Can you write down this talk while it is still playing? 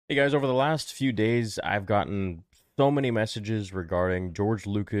Hey guys, over the last few days, I've gotten so many messages regarding George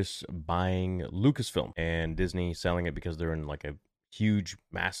Lucas buying Lucasfilm and Disney selling it because they're in like a huge,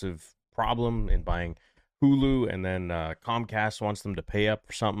 massive problem in buying Hulu, and then Comcast wants them to pay up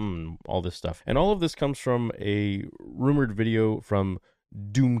for something and all this stuff. And all of this comes from a rumored video from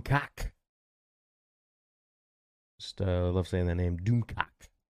Doomcock. Just love saying that name, Doomcock.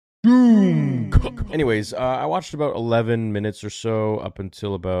 Anyways, I watched about 11 minutes or so up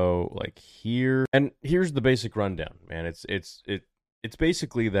until about like here, and here's the basic rundown, man. It's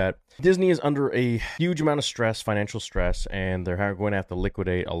basically that Disney is under a huge amount of stress, financial stress, and they're going to have to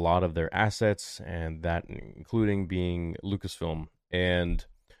liquidate a lot of their assets, and that including being Lucasfilm. And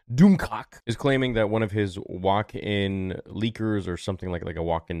Doomcock is claiming that one of his walk-in leakers or something like a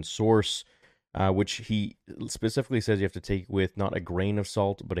walk-in source, which he specifically says you have to take with not a grain of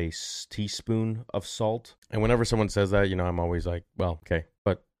salt, but a teaspoon of salt. And whenever someone says that, I'm always like, well, okay.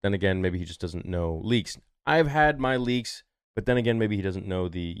 But then again, maybe he just doesn't know leaks. I've had my leaks, but then again, maybe he doesn't know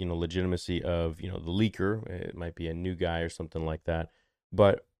the, legitimacy of, the leaker. It might be a new guy or something like that.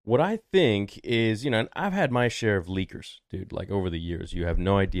 But what I think is, and I've had my share of leakers, dude, like over the years. You have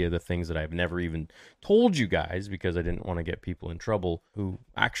no idea the things that I've never even told you guys because I didn't want to get people in trouble who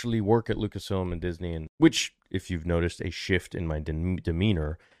actually work at Lucasfilm and Disney, and which, if you've noticed a shift in my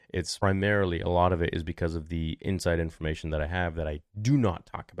demeanor, it's primarily, a lot of it is because of the inside information that I have that I do not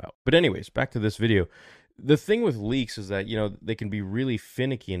talk about. But anyways, back to this video. The thing with leaks is that, they can be really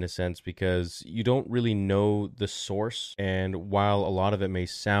finicky in a sense because you don't really know the source. And while a lot of it may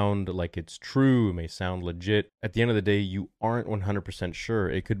sound like it's true, it may sound legit, at the end of the day, you aren't 100% sure.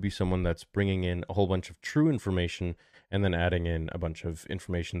 It could be someone that's bringing in a whole bunch of true information and then adding in a bunch of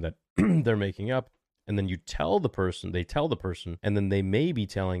information that they're making up. And then they tell the person, and then they may be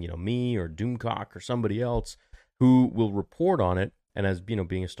telling, me or Doomcock or somebody else who will report on it. And as,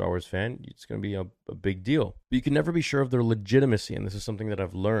 being a Star Wars fan, it's going to be a big deal. But you can never be sure of their legitimacy, and this is something that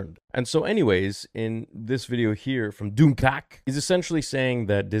I've learned. And so anyways, in this video here from Doomcock, he's essentially saying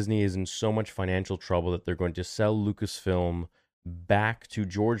that Disney is in so much financial trouble that they're going to sell Lucasfilm back to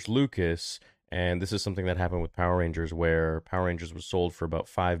George Lucas. And this is something that happened with Power Rangers, where Power Rangers was sold for about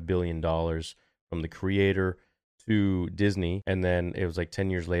 $5 billion from the creator to Disney, and then it was like 10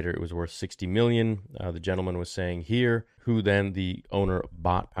 years later it was worth 60 million. The gentleman was saying here, who then the owner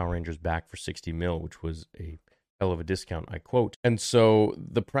bought Power Rangers back for 60 mil, which was a hell of a discount, I quote. And so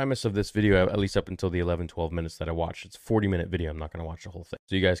the premise of this video, at least up until the 11-12 minutes that I watched, it's a 40-minute video. I'm not going to watch the whole thing,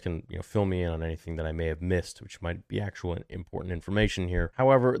 so you guys can fill me in on anything that I may have missed, which might be actual important information here.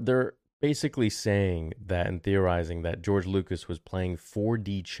 However, they're basically saying that and theorizing that George Lucas was playing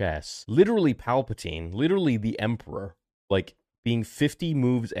 4D chess, literally Palpatine, literally the Emperor, like being 50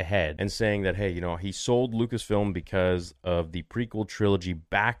 moves ahead, and saying that, hey, he sold Lucasfilm because of the prequel trilogy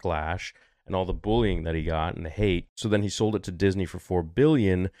backlash and all the bullying that he got and the hate. So then he sold it to Disney for $4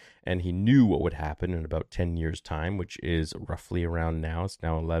 billion, and he knew what would happen in about 10 years' time, which is roughly around now. It's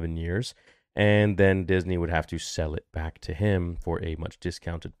now 11 years. And then Disney would have to sell it back to him for a much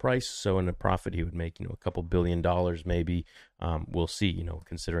discounted price. So in a profit, he would make, a couple $1 billion maybe. We'll see,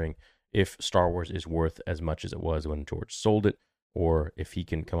 considering if Star Wars is worth as much as it was when George sold it, or if he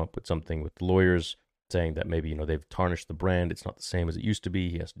can come up with something with lawyers saying that maybe, they've tarnished the brand. It's not the same as it used to be.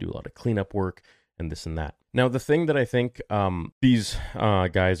 He has to do a lot of cleanup work and this and that. Now, the thing that I think these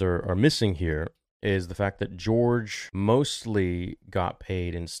guys are missing here is the fact that George mostly got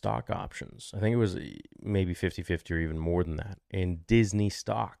paid in stock options. I think it was maybe 50-50 or even more than that in Disney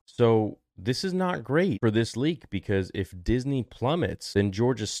stock. So this is not great for this leak, because if Disney plummets, then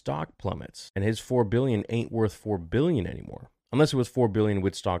George's stock plummets, and his $4 billion ain't worth $4 billion anymore. Unless it was $4 billion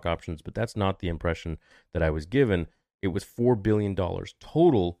with stock options, but that's not the impression that I was given. It was $4 billion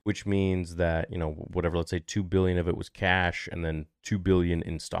total, which means that, whatever, let's say $2 billion of it was cash, and then $2 billion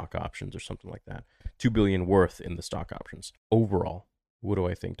in stock options or something like that. $2 billion worth in the stock options. Overall, what do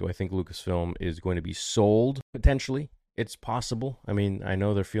I think? Do I think Lucasfilm is going to be sold? Potentially. It's possible. I mean, I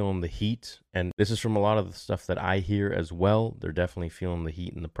know they're feeling the heat, and this is from a lot of the stuff that I hear as well. They're definitely feeling the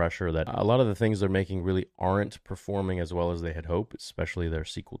heat and the pressure that a lot of the things they're making really aren't performing as well as they had hoped, especially their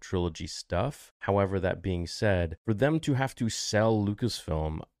sequel trilogy stuff. However, that being said, for them to have to sell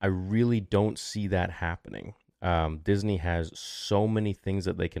Lucasfilm, I really don't see that happening. Disney has so many things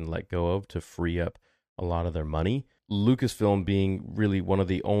that they can let go of to free up a lot of their money. Lucasfilm being really one of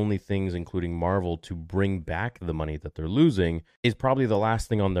the only things, including Marvel, to bring back the money that they're losing, is probably the last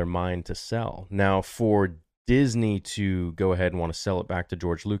thing on their mind to sell. Now, for Disney to go ahead and want to sell it back to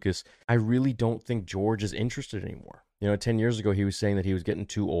George Lucas, I really don't think George is interested anymore. You know, 10 years ago, he was saying that he was getting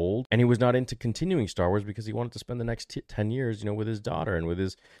too old and he was not into continuing Star Wars because he wanted to spend the next 10 years, you know, with his daughter and with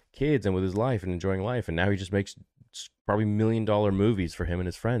his kids and with his life and enjoying life. And now he just makes probably $1 million movies for him and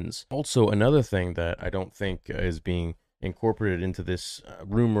his friends. Also, another thing that I don't think is being incorporated into this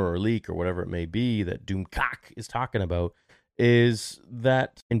rumor or leak or whatever it may be that Doomcock is talking about is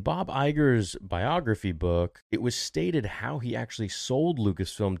that in Bob Iger's biography book, it was stated how he actually sold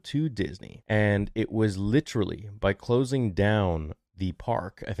Lucasfilm to Disney. And it was literally by closing down the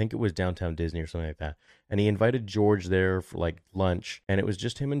park. I think it was Downtown Disney or something like that. And he invited George there for like lunch. And it was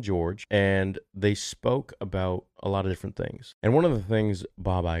just him and George. And they spoke about a lot of different things. And one of the things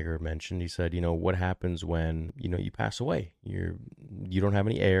Bob Iger mentioned, he said, you know, what happens when, you know, you pass away? You don't have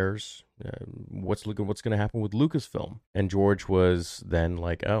any heirs. What's going to happen with Lucasfilm? And George was then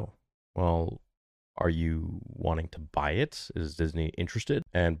like, oh, well, are you wanting to buy it? Is Disney interested?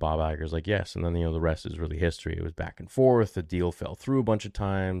 And Bob Iger's like, yes. And then, you know, the rest is really history. It was back and forth. The deal fell through a bunch of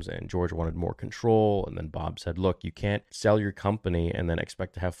times and George wanted more control. And then Bob said, look, you can't sell your company and then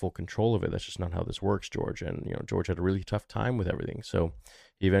expect to have full control of it. That's just not how this works, George. And, you know, George had a really tough time with everything. So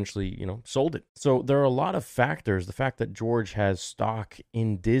he eventually, you know, sold it. So there are a lot of factors. The fact that George has stock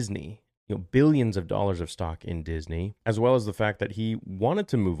in Disney, you know, billions of dollars of stock in Disney, as well as the fact that he wanted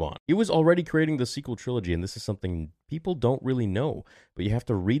to move on. He was already creating the sequel trilogy, and this is something people don't really know, but you have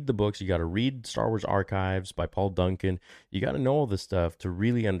to read the books. You got to read Star Wars Archives by Paul Duncan. You got to know all this stuff to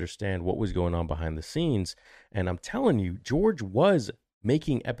really understand what was going on behind the scenes. And I'm telling you, George was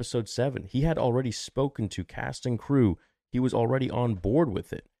making episode 7. He had already spoken to cast and crew. He was already on board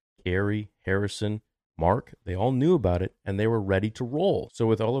with it. Carrie, Harrison, Mark, they all knew about it and they were ready to roll. So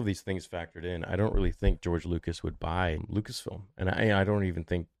with all of these things factored in, I don't really think George Lucas would buy Lucasfilm. And I don't even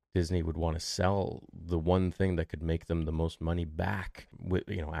think Disney would want to sell the one thing that could make them the most money back with,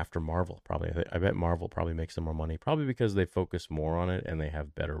 you know, after Marvel. Probably, I bet Marvel probably makes them more money, probably because they focus more on it and they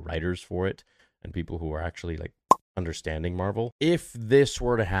have better writers for it and people who are actually like understanding Marvel. If this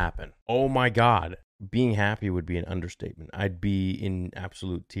were to happen, oh my God, being happy would be an understatement. I'd be in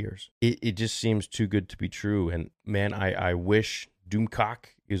absolute tears. It just seems too good to be true. And man, I wish Doomcock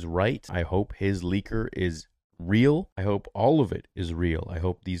is right. I hope his leaker is real. I hope all of it is real. I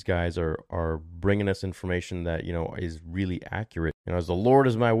hope these guys are bringing us information that, you know, is really accurate. You know, as the Lord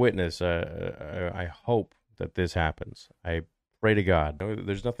is my witness, I hope that this happens. I pray to God.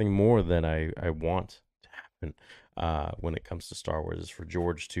 There's nothing more than I want to happen when it comes to Star Wars is for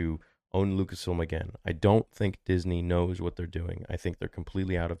George to own Lucasfilm again. I don't think Disney knows what they're doing. I think they're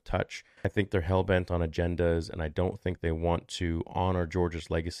completely out of touch. I think they're hell-bent on agendas, and I don't think they want to honor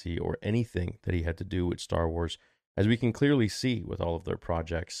George's legacy or anything that he had to do with Star Wars, as we can clearly see with all of their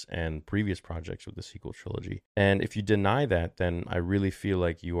projects and previous projects with the sequel trilogy. And if you deny that, then I really feel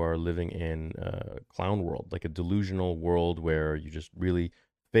like you are living in a clown world, like a delusional world where you just really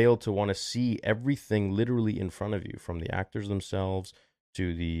fail to want to see everything literally in front of you, from the actors themselves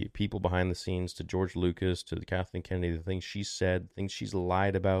to the people behind the scenes, to George Lucas, to the Kathleen Kennedy, the things she said, things she's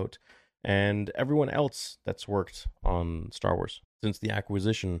lied about, and everyone else that's worked on Star Wars since the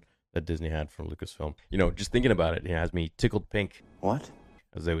acquisition that Disney had from Lucasfilm. You know, just thinking about it, it has me tickled pink. What?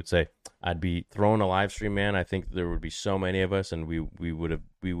 As they would say. I'd be throwing a live stream, man. I think there would be so many of us, and we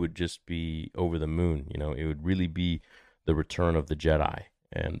would just be over the moon. You know, it would really be the return of the Jedi.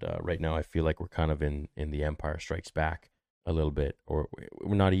 And right now, I feel like we're kind of in the Empire Strikes Back a little bit, or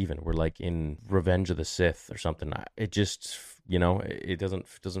we're not even. We're like in Revenge of the Sith or something. It just, you know, it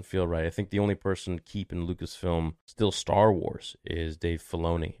doesn't feel right. I think the only person keeping Lucasfilm still Star Wars is Dave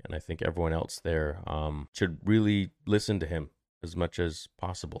Filoni, and I think everyone else there should really listen to him as much as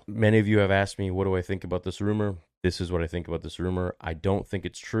possible. Many of you have asked me, what do I think about this rumor? This is what I think about this rumor. I don't think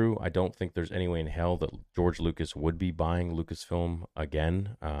it's true. I don't think there's any way in hell that George Lucas would be buying Lucasfilm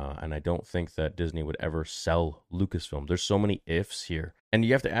again. And I don't think that Disney would ever sell Lucasfilm. There's so many ifs here. And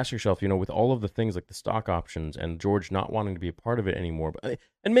you have to ask yourself, you know, with all of the things like the stock options and George not wanting to be a part of it anymore,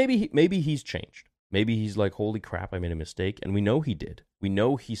 and maybe he's changed. Maybe he's like, holy crap, I made a mistake. And we know he did. We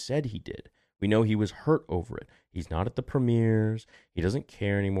know he said he did. We know he was hurt over it. He's not at the premieres. He doesn't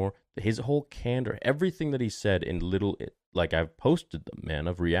care anymore. His whole candor, everything that he said in little, like I've posted them, man.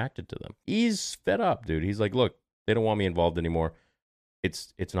 I've reacted to them. He's fed up, dude. He's like, look, they don't want me involved anymore.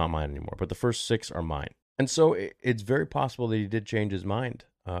 It's not mine anymore. But the first 6 are mine. And so it's very possible that he did change his mind,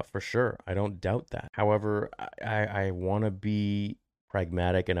 for sure. I don't doubt that. However, I want to be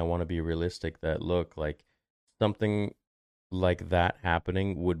pragmatic and I want to be realistic that, look, like something like that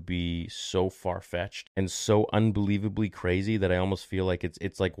happening would be so far-fetched and so unbelievably crazy that I almost feel like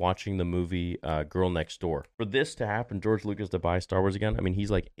it's like watching the movie Girl Next Door. For this to happen, George Lucas to buy Star Wars again, I mean,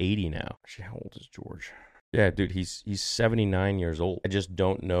 he's like 80 now. Actually, how old is George? Yeah, dude, he's 79 years old. I just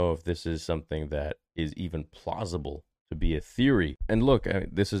don't know if this is something that is even plausible to be a theory. And look,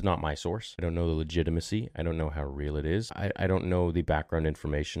 this is not my source. I don't know the legitimacy. I don't know how real it is. I don't know the background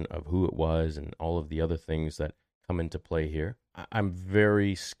information of who it was and all of the other things that come into play here. I'm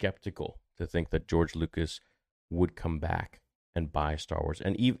very skeptical to think that George Lucas would come back and buy Star Wars.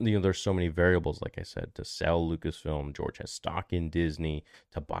 And even, there's so many variables, like I said, to sell Lucasfilm. George has stock in Disney.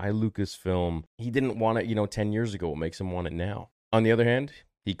 To buy Lucasfilm, he didn't want it, 10 years ago. What makes him want it now? On the other hand,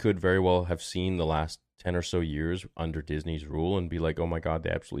 he could very well have seen the last 10 or so years under Disney's rule and be like, oh my God, they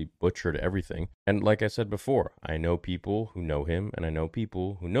absolutely butchered everything. And like I said before, I know people who know him, and I know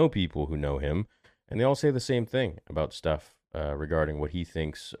people who know people who know him, and they all say the same thing about stuff regarding what he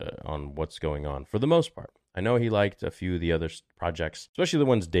thinks on what's going on, for the most part. I know he liked a few of the other projects, especially the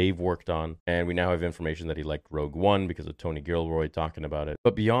ones Dave worked on, and we now have information that he liked Rogue One because of Tony Gilroy talking about it.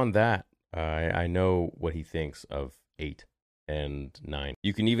 But beyond that, I know what he thinks of 8 and 9.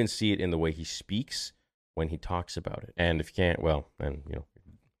 You can even see it in the way he speaks when he talks about it. And if you can't, well, then,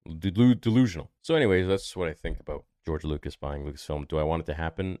 delusional. So anyways, that's what I think about George Lucas buying Lucasfilm. Do I want it to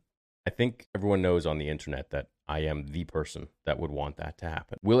happen? I think everyone knows on the internet that I am the person that would want that to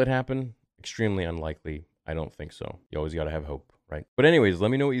happen. Will it happen? Extremely unlikely. I don't think so. You always got to have hope, right? But anyways,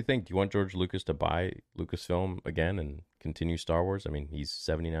 let me know what you think. Do you want George Lucas to buy Lucasfilm again and continue Star Wars? I mean, he's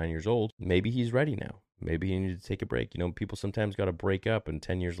 79 years old. Maybe he's ready now. Maybe he needed to take a break. People sometimes got to break up, and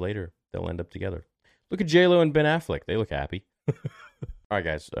 10 years later, they'll end up together. Look at J-Lo and Ben Affleck. They look happy. All right,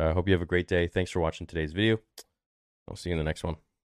 guys. Hope you have a great day. Thanks for watching today's video. I'll see you in the next one.